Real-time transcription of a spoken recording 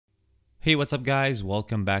Hey, what's up guys?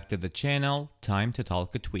 Welcome back to the channel. Time to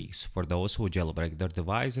talk tweaks for those who jailbreak their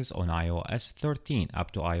devices on iOS 13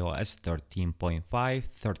 up to iOS 13.5,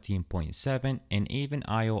 13.7 and even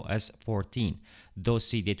iOS 14. Those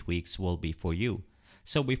Cydia tweaks will be for you.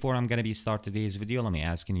 So before I'm gonna start today's video, let me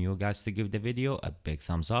asking you guys to give the video a big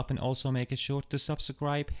thumbs up and also make sure to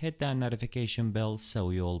subscribe, hit that notification bell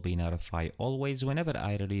so you'll be notified always whenever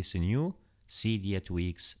I release a new Cydia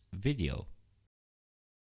tweaks video.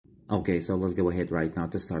 Okay, so let's go ahead right now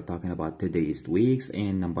to start talking about today's tweaks.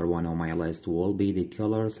 And number one on my list will be the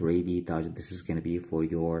Killa 3D touch. This is going to be for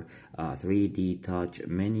your 3D touch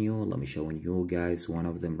menu. Let me show you guys one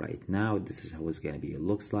of them right now. This is how it's going to be. It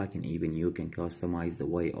looks like, and even you can customize the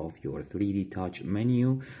way of your 3D touch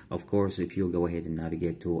menu. Of course, if you go ahead and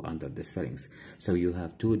navigate to under the settings. So you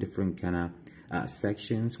have two different kind of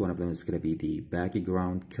sections. One of them is going to be the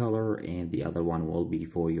background color and the other one will be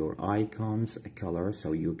for your icons color.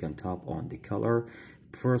 So you can tap on the color.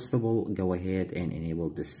 First of all, go ahead and enable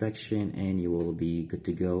this section and you will be good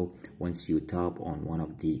to go once you tap on one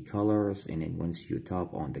of the colors. And then once you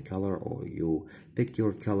tap on the color or you pick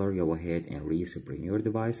your color, go ahead and reset your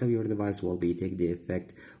device. So your device will be take the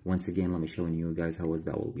effect. Once again, let me show you guys how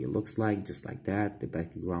that will be looks like, just like that. The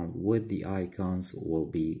background with the icons will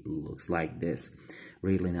be looks like this.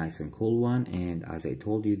 Really nice and cool one. And as I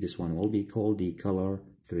told you, this one will be called the Killa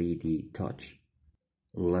 3D touch.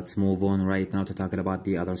 Let's move on right now to talking about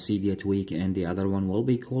the other Cydia tweak, and the other one will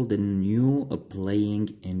be called the new playing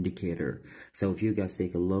indicator. So if you guys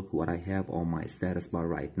take a look what I have on my status bar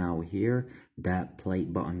right now here, that play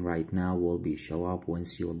button right now will be show up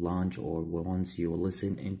once you launch or once you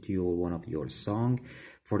listen into one of your song.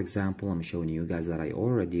 For example, I'm showing you guys that I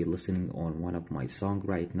already listening on one of my song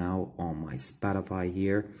right now on my Spotify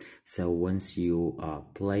here. So once you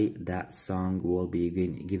play that song, will be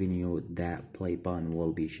giving you that play button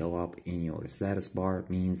will be show up in your status bar,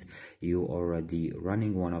 means you already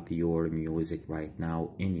running one of your music right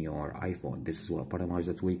now in your iPhone. This is what pretty much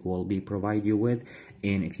the tweak will be provide you with.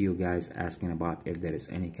 And if you guys asking about if there is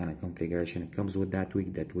any kind of configuration it comes with that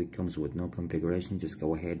tweak comes with no configuration. Just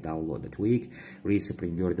go ahead, download the tweak, reset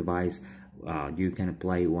your device. You can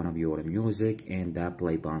play one of your music and that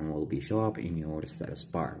play button will be show up in your status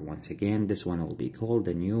bar. Once again, this one will be called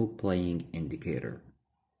the new playing indicator.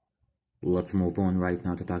 Let's move on right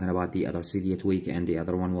now to talking about the other Cydia tweak, and the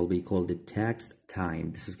other one will be called the text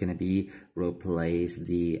time. This is going to be replace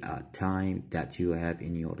the time that you have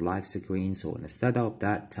in your lock screen. So instead of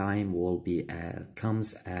that time will be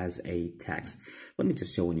comes as a text. Let me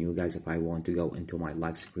just show you guys if I want to go into my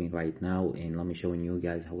lock screen right now, and let me show you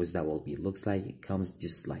guys how is that will be looks like. It comes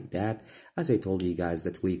just like that. As I told you guys,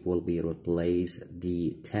 the tweak will be replace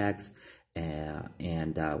the text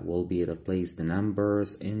and will be replace the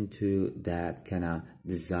numbers into that kind of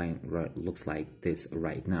design looks like this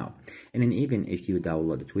right now. And then even if you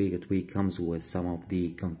download the tweak comes with some of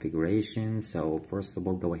the configurations. So first of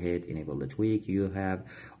all, go ahead, enable the tweak. You have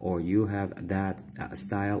that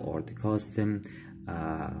style or the custom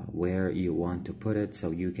where you want to put it,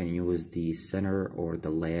 so you can use the center or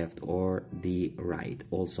the left or the right.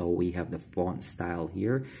 Also we have the font style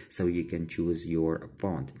here, so you can choose your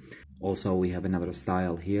font. Also, we have another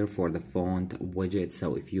style here for the font widget.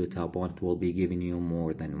 So if you tap on it, will be giving you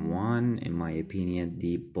more than one. In my opinion,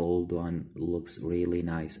 the bold one looks really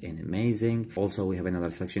nice and amazing. Also, we have another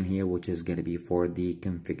section here, which is going to be for the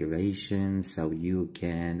configuration. So you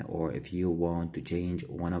can, or if you want to change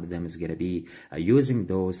one of them, is going to be using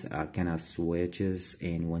those kind of switches.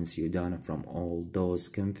 And once you're done from all those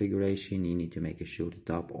configuration, you need to make sure to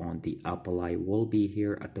tap on the apply will be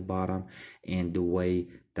here at the bottom. And the way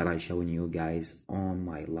that I showing you guys on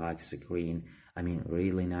my lock screen, I mean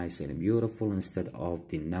really nice and beautiful. Instead of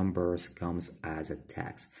the numbers comes as a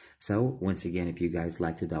text. So once again, if you guys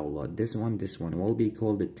like to download this one will be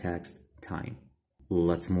called the text time.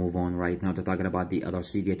 Let's move on right now to talking about the other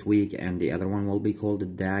Cydia tweak, and the other one will be called the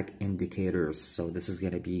DAG Indicators. So this is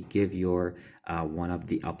going to be give your one of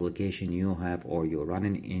the application you have or you're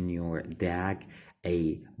running in your DAG,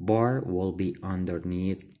 a bar will be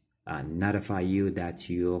underneath notify you that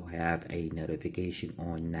you have a notification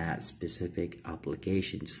on that specific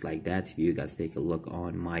application, just like that. If you guys take a look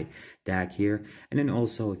on my DAG here, and then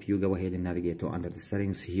also if you go ahead and navigate to under the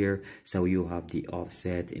settings here, so you have the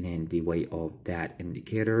offset and then the way of that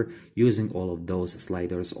indicator using all of those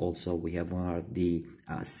sliders. Also we have one of the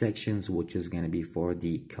sections which is going to be for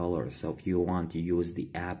the color. So if you want to use the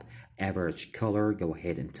app average color, go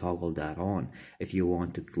ahead and toggle that on. If you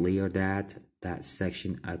want to clear that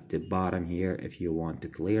section at the bottom here, if you want to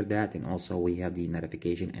clear that. And also we have the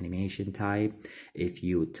notification animation type. If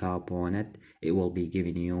you tap on it, it will be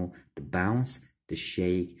giving you the bounce, the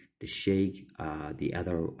shake, the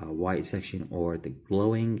other white section, or the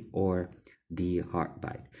glowing, or the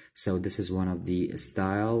heartbeat. So this is one of the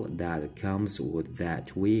style that comes with that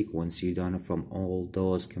tweak. Once you're done from all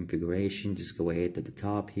those configurations, just go ahead to the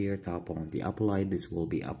top here, tap on the apply. This will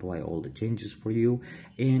be apply all the changes for you,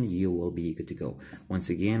 and you will be good to go. Once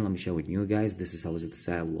again, let me show you guys, this is how the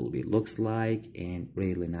style will be looks like, and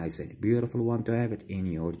really nice and beautiful one to have it in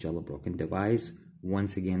your jailbroken device.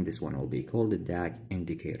 Once again, this one will be called the DAG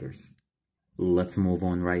Indicators. Let's move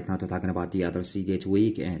on right now to talking about the other Cydia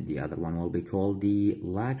tweak, and the other one will be called the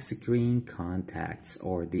lock screen contacts,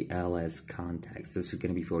 or the LS contacts. This is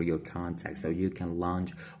going to be for your contacts, so you can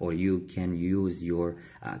launch or you can use your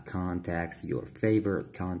contacts, your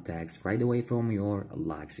favorite contacts right away from your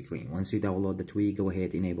lock screen. Once you download the tweak, go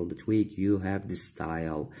ahead, enable the tweak. You have the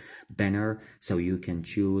style banner, so you can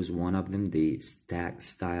choose one of them, the stack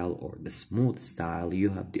style or the smooth style. You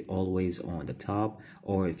have the always on the top,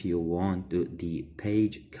 or if you want to the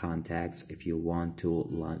page contacts, if you want to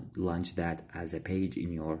launch that as a page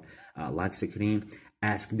in your lock screen.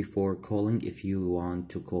 Ask before calling. If you want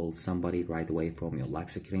to call somebody right away from your lock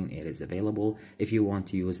screen, it is available. If you want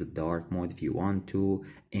to use the dark mode, if you want to,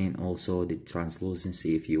 and also the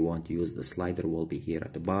translucency, if you want to use the slider, will be here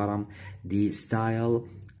at the bottom. The style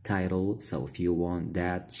title, so if you want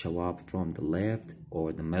that show up from the left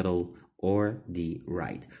or the middle or the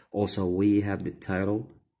right. Also, we have the title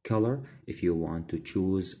color. If you want to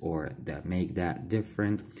choose or make that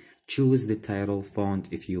different, choose the title font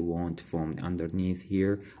if you want from underneath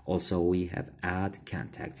here. Also, we have add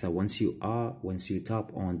contact. So once you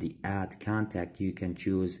tap on the add contact, you can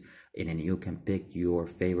choose, and then you can pick your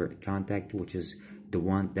favorite contact, which is the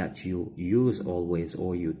one that you use always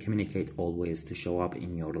or you communicate always to show up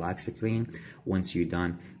in your lock screen. Once you're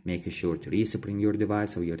done, make sure to respring your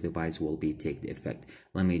device, so your device will be take the effect.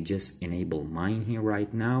 Let me just enable mine here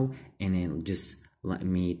right now, and then just let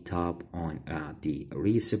me tap on the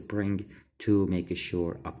respring to make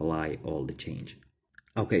sure apply all the change.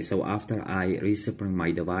 Okay, so after I respring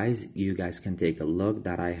my device, you guys can take a look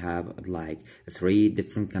that I have like 3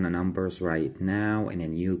 different kind of numbers right now, and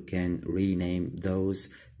then you can rename those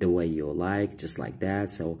the way you like, just like that.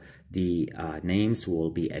 So the names will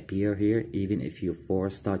be appear here. Even if you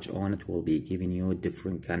force touch on it, will be giving you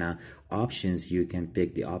different kind of options. You can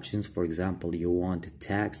pick the options. For example, you want to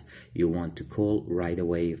text, you want to call right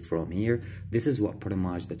away from here. This is what pretty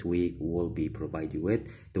much the tweak will be provide you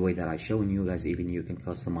with. The way that I showing you guys, even you can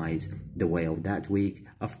customize the way of that tweak,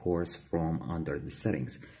 of course, from under the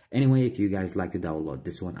settings. Anyway, if you guys like to download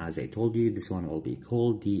this one, as I told you, this one will be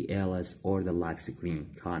called the LS or the lock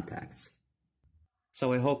screen contacts.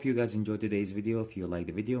 So I hope you guys enjoyed today's video. If you like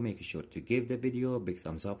the video, make sure to give the video a big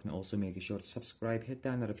thumbs up, and also make sure to subscribe, hit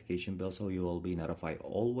that notification bell so you will be notified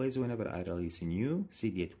always whenever I release a new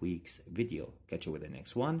Cydia tweaks video. Catch you with the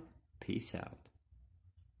next one. Peace out.